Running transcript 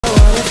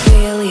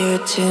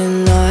here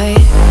tonight.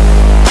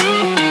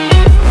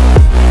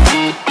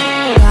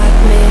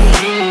 Got me.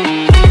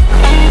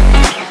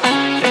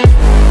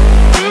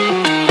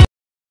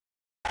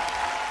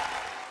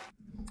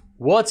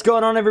 What's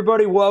going on,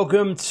 everybody?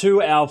 Welcome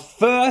to our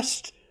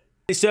first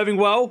serving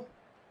well.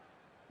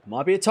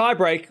 Might be a tie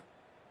break.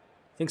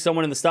 I think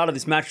someone in the start of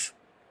this match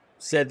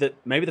said that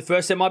maybe the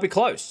first set might be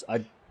close.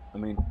 I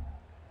mean,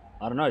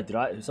 I don't know. Did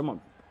I?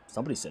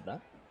 Somebody said that.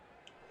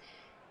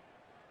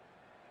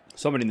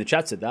 Somebody in the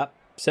chat said that.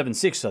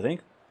 7-6, I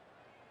think.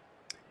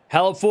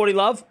 Halep 40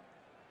 love.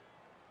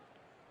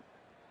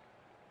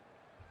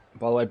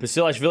 By the way,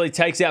 Basilashvili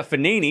takes out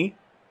Fanini.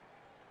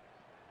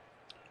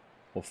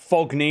 Or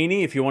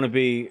Fognini, if you want to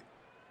be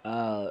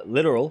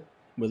literal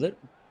with it.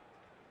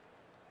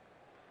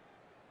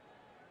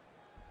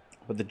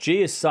 But the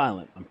G is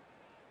silent.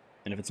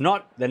 And if it's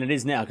not, then it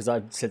is now, because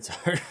I said so.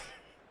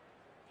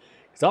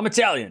 Because I'm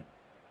Italian.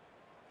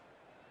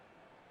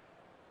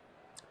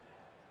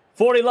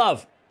 40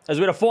 love. As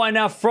we get a fire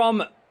now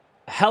from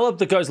Halep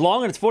that goes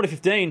long, and it's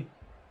 40-15.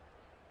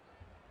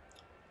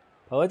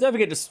 Well, don't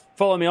forget to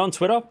follow me on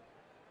Twitter.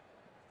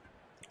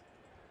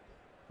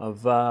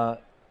 I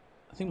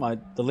think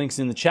the link's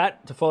in the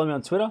chat to follow me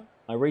on Twitter.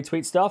 I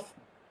retweet stuff.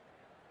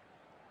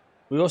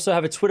 We also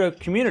have a Twitter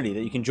community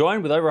that you can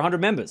join with over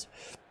 100 members.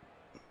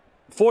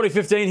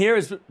 40-15 here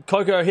as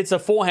Coco hits a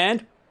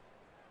forehand.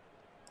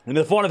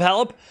 Into the forehand of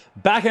Halep.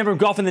 Backhand from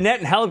Goff in the net,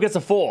 and Halep gets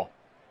a 4.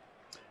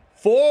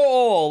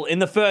 4-all in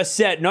the first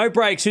set. No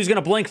breaks. Who's going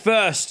to blink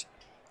first?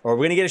 Or are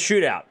we going to get a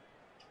shootout?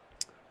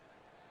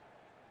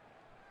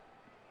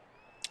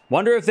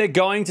 Wonder if they're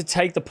going to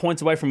take the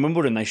points away from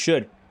Wimbledon. They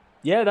should.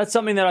 Yeah, that's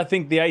something that I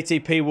think the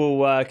ATP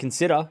will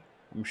consider.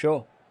 I'm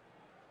sure.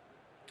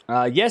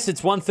 Yes,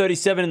 it's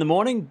 1:37 in the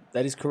morning.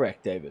 That is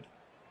correct, David.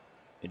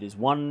 It is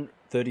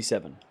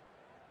 1:37.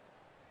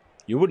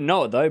 You wouldn't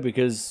know it, though,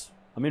 because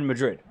I'm in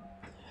Madrid.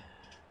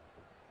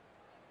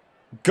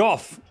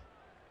 Goff.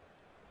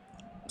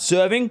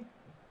 Serving.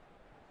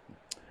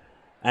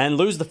 And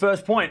lose the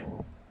first point.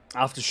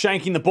 After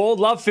shanking the ball.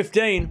 Love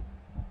 15.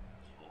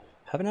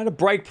 Haven't had a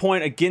break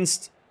point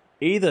against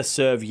either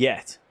serve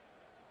yet.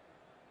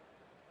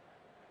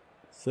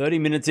 30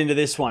 minutes into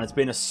this one. It's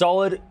been a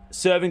solid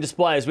serving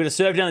display. As we had a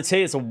serve down the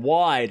tee, it's a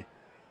wide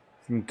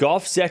from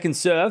Goff. Second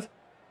serve.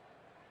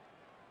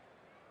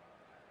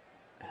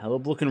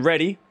 Halep looking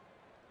ready.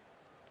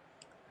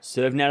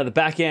 Serve now to the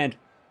backhand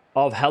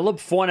of Halep.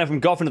 Forehand from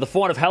Goff into the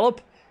forehand of Halep.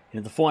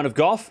 Into the forehand of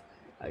Goff.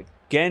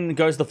 Again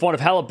goes the forehand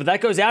of Halep, but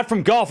that goes out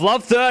from Goff.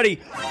 Love 30.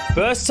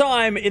 First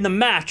time in the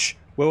match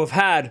where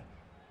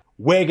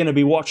we're going to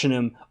be watching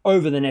them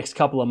over the next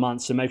couple of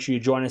months, so make sure you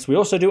join us. We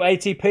also do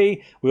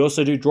ATP. We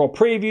also do draw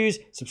previews.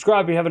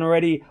 Subscribe if you haven't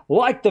already.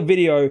 Like the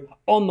video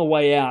on the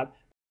way out.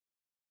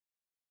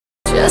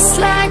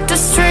 Just like the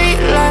street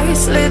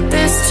lights lit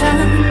this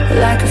town,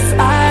 like a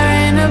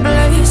fire in a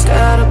blaze,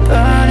 gotta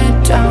burn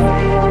it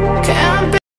down.